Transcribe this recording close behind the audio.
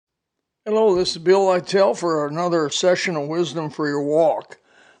Hello, this is Bill Lytell for another session of Wisdom for Your Walk.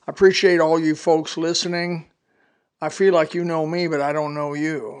 I appreciate all you folks listening. I feel like you know me, but I don't know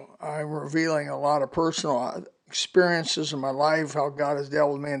you. I'm revealing a lot of personal experiences in my life, how God has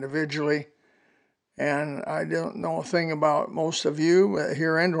dealt with me individually. And I don't know a thing about most of you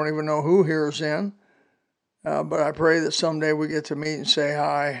herein, don't even know who here's in. But I pray that someday we get to meet and say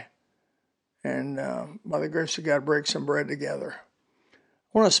hi. And by the grace of God, break some bread together.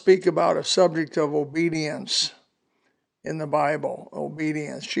 I want to speak about a subject of obedience in the Bible.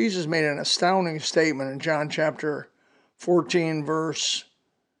 Obedience. Jesus made an astounding statement in John chapter 14, verse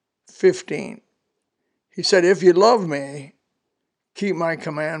 15. He said, "If you love me, keep my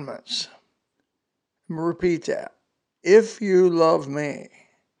commandments." I'm going to repeat that. If you love me,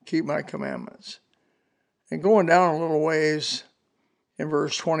 keep my commandments. And going down a little ways, in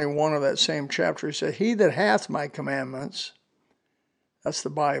verse 21 of that same chapter, he said, "He that hath my commandments," that's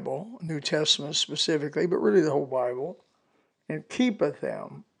the Bible, New Testament specifically, but really the whole Bible, "and keepeth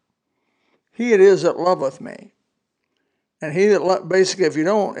them, he it is that loveth me." And he that basically, if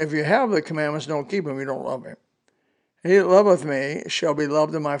you have the commandments, don't keep them, you don't love him. "He that loveth me shall be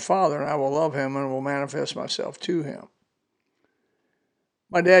loved of my Father, and I will love him and will manifest myself to him."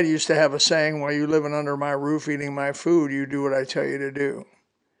 My dad used to have a saying, "While you living under my roof, eating my food, you do what I tell you to do."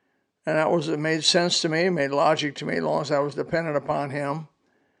 And it made sense to me, it made logic to me, as long as I was dependent upon him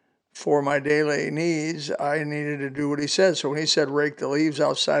for my daily needs. I needed to do what he said. So when he said rake the leaves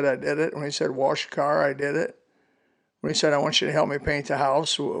outside, I did it. When he said wash the car, I did it. When he said I want you to help me paint the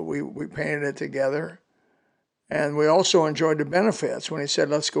house, we painted it together. And we also enjoyed the benefits. When he said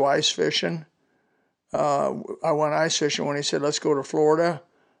let's go ice fishing, I went ice fishing. When he said let's go to Florida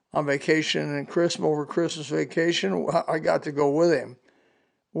on vacation and over Christmas vacation, I got to go with him.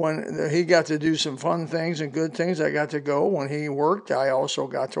 When he got to do some fun things and good things, I got to go. When he worked, I also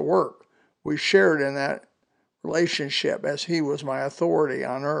got to work. We shared in that relationship as he was my authority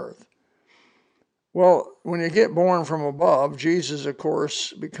on earth. Well, when you get born from above, Jesus, of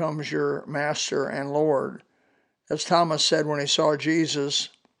course, becomes your master and Lord. As Thomas said when he saw Jesus,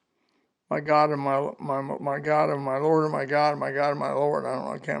 "My God and my God and my Lord and my God and my God and my Lord." I don't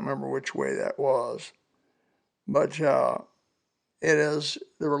know, I can't remember which way that was. But it is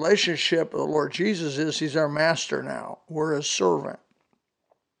the relationship of the Lord Jesus he's our master now. We're his servant,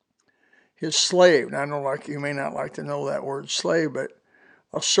 his slave. And I know you may not like to know that word slave, but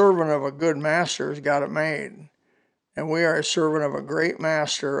a servant of a good master has got it made. And we are a servant of a great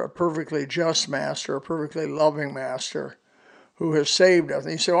master, a perfectly just master, a perfectly loving master who has saved us.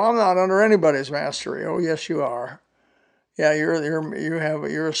 And you say, "Well, I'm not under anybody's mastery." Oh, yes, you are. Yeah, you're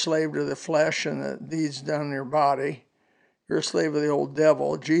a slave to the flesh and the deeds done in your body. You're a slave of the old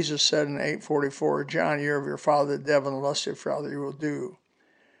devil. Jesus said in 8:44, "John, you're of your father the devil, and the lust of your father you will do."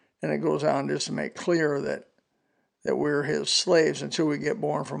 And it goes on just to make clear that we're his slaves until we get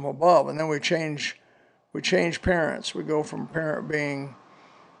born from above. And then we change parents. We go from parent being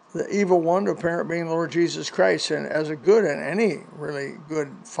the evil one to a parent being the Lord Jesus Christ. And as a good and any really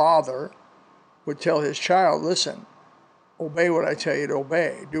good father would tell his child, "Listen, obey what I tell you to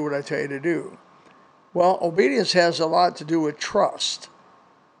obey. Do what I tell you to do." Well, obedience has a lot to do with trust.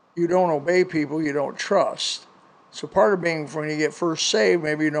 You don't obey people you don't trust. So part of being, when you get first saved,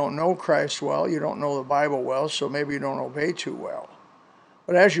 maybe you don't know Christ well, you don't know the Bible well, so maybe you don't obey too well.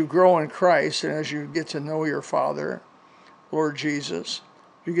 But as you grow in Christ and as you get to know your Father, Lord Jesus,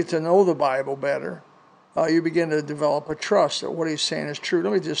 you get to know the Bible better, you begin to develop a trust that what he's saying is true.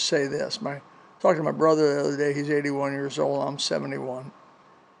 Let me just say this. Talking to my brother the other day, he's 81 years old, I'm 71.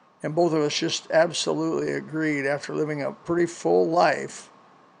 And both of us just absolutely agreed after living a pretty full life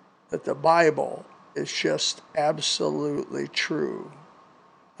that the Bible is just absolutely true.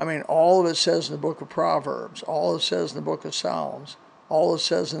 I mean, all of it says in the book of Proverbs, all it says in the book of Psalms, all it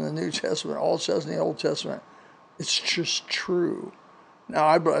says in the New Testament, all it says in the Old Testament, it's just true. Now,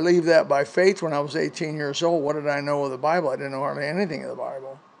 I believe that by faith when I was 18 years old. What did I know of the Bible? I didn't know hardly anything of the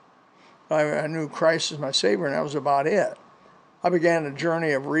Bible. I knew Christ as my Savior, and that was about it. I began a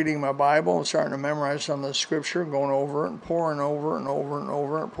journey of reading my Bible and starting to memorize some of the scripture and going over it and poring over and over and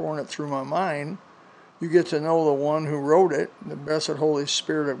over and pouring it through my mind. You get to know the one who wrote it. The blessed Holy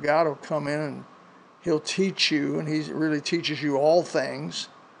Spirit of God will come in and he'll teach you, and he really teaches you all things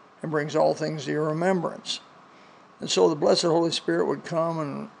and brings all things to your remembrance. And so the blessed Holy Spirit would come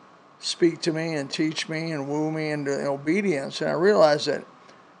and speak to me and teach me and woo me into obedience. And I realized that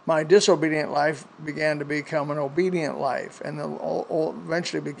my disobedient life began to become an obedient life, and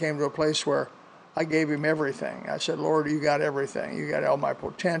eventually became to a place where I gave him everything. I said, "Lord, you got everything. You got all my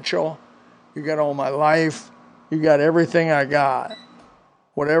potential. You got all my life. You got everything I got."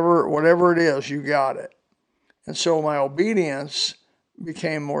 Whatever it is, you got it. And so my obedience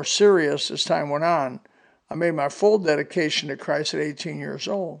became more serious as time went on. I made my full dedication to Christ at 18 years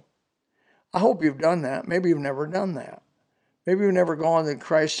old. I hope you've done that. Maybe you've never done that. Maybe you've never gone to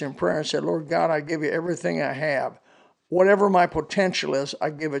Christ in prayer and said, Lord God, I give you everything I have. Whatever my potential is, I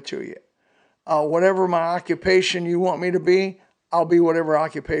give it to you. Whatever my occupation you want me to be, I'll be whatever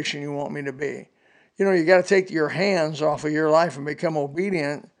occupation you want me to be. You know, you got to take your hands off of your life and become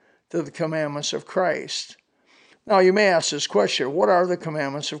obedient to the commandments of Christ. Now, you may ask this question, what are the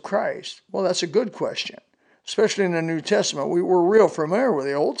commandments of Christ? Well, that's a good question, especially in the New Testament. We're real familiar with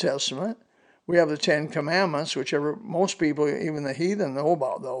the Old Testament. We have the 10 Commandments, which most people, even the heathen, know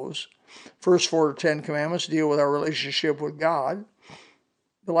about those. First 4 10 Commandments deal with our relationship with God.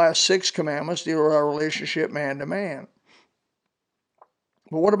 The last 6 Commandments deal with our relationship man to man.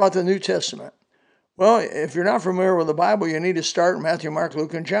 But what about the New Testament? Well, if you're not familiar with the Bible, you need to start in Matthew, Mark,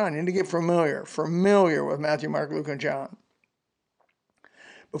 Luke, and John. You need to get familiar with Matthew, Mark, Luke, and John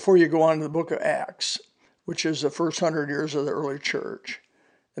before you go on to the book of Acts, which is the first 100 years of the early church.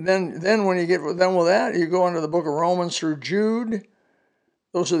 And then when you get done with that, you go into the book of Romans through Jude.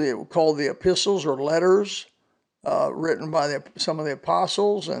 Those are called the epistles or letters written by some of the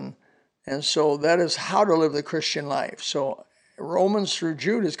apostles. And so that is how to live the Christian life. So Romans through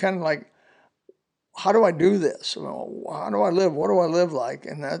Jude is kind of like, how do I do this? How do I live? What do I live like?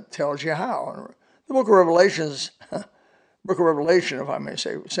 And that tells you how. The book of Revelation, if I may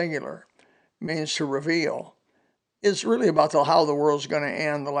say, singular, means to reveal. It's really about how the world's going to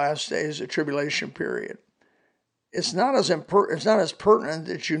end the last days, the tribulation period. It's not as pertinent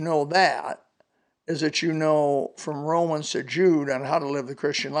that you know that as that you know from Romans to Jude on how to live the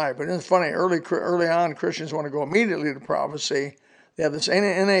Christian life. But it's funny, early on, Christians want to go immediately to prophecy. They have this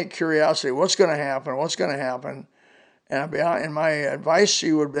innate curiosity, what's going to happen? And my advice to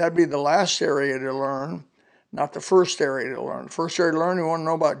you would that'd be the last area to learn, not the first area to learn. First area to learn, you want to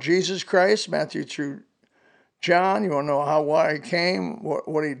know about Jesus Christ, Matthew through John. You want to know why he came,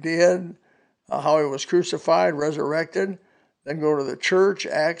 what he did, how he was crucified, resurrected. Then go to the church,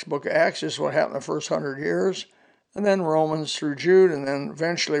 Acts, book of Acts, this is what happened the first 100 years. And then Romans through Jude, and then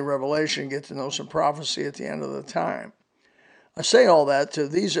eventually Revelation, get to know some prophecy at the end of the time. I say all that to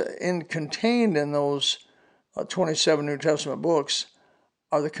these contained in those 27 New Testament books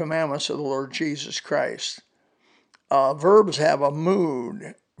are the commandments of the Lord Jesus Christ. Verbs have a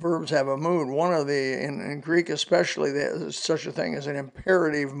mood. One of in Greek especially, there's such a thing as an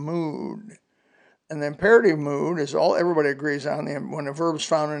imperative mood. And the imperative mood is all everybody agrees on. When a verb's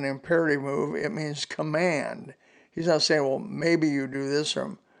found in an imperative mood, it means command. He's not saying, well, maybe you do this,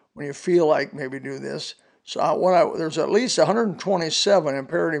 or when you feel like maybe do this. So there's at least 127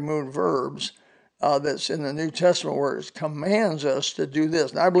 imperative mood verbs that's in the New Testament where it commands us to do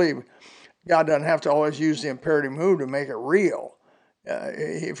this. And I believe God doesn't have to always use the imperative mood to make it real.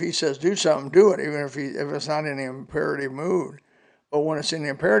 If he says do something, do it, even if it's not in the imperative mood. But when it's in the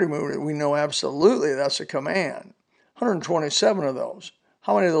imperative mood, we know absolutely that's a command. 127 of those.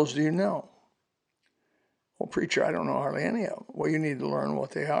 How many of those do you know? Well, preacher, I don't know hardly any of them. Well, you need to learn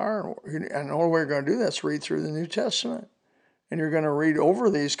what they are. And the only way you're going to do that is read through the New Testament. And you're going to read over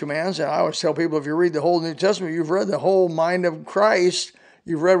these commands. And I always tell people, if you read the whole New Testament, you've read the whole mind of Christ.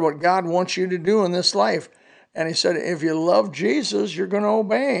 You've read what God wants you to do in this life. And he said, if you love Jesus, you're going to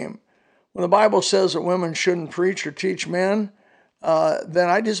obey him. When the Bible says that women shouldn't preach or teach men, then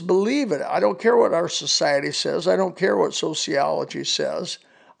I just believe it. I don't care what our society says. I don't care what sociology says.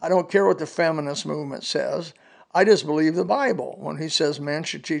 I don't care what the feminist movement says. I just believe the Bible. When he says men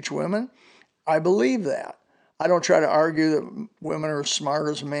should teach women, I believe that. I don't try to argue that women are as smart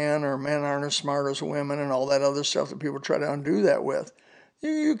as men or men aren't as smart as women and all that other stuff that people try to undo that with.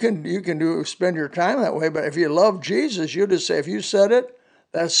 You can spend your time that way, but if you love Jesus, you'll just say, if you said it,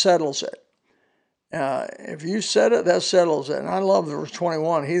 that settles it. If you said it, that settles it. And I love verse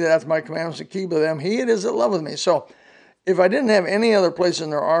 21. He that hath my commandments to keep them, he it is that loveth me. So if I didn't have any other place,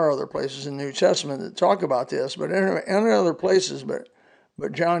 and there are other places in the New Testament that talk about this, but any other places, but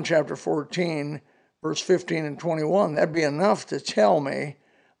John chapter 14, verse 15 and 21, that'd be enough to tell me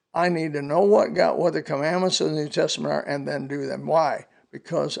I need to know what the commandments of the New Testament are and then do them. Why?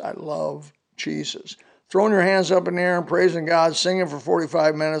 Because I love Jesus. Throwing your hands up in the air and praising God, singing for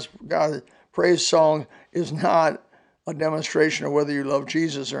 45 minutes, God praise song is not a demonstration of whether you love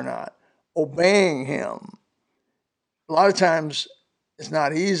Jesus or not. Obeying him. A lot of times it's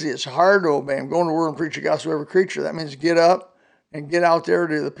not easy. It's hard to obey him. Going to work and preach the gospel to every creature. That means get up and get out there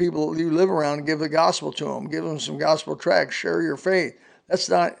to the people you live around and give the gospel to them. Give them some gospel tracts. Share your faith. That's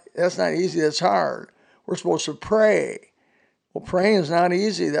not easy. That's hard. We're supposed to pray. Well, praying is not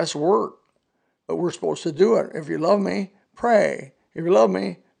easy. That's work. But we're supposed to do it. If you love me, pray. If you love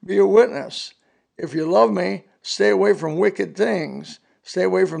me, be a witness. If you love me, stay away from wicked things. Stay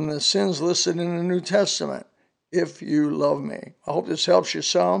away from the sins listed in the New Testament. If you love me. I hope this helps you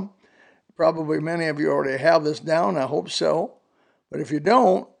some. Probably many of you already have this down. I hope so. But if you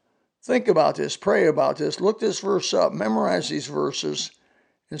don't, think about this. Pray about this. Look this verse up. Memorize these verses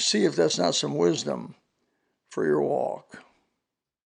and see if that's not some wisdom for your walk.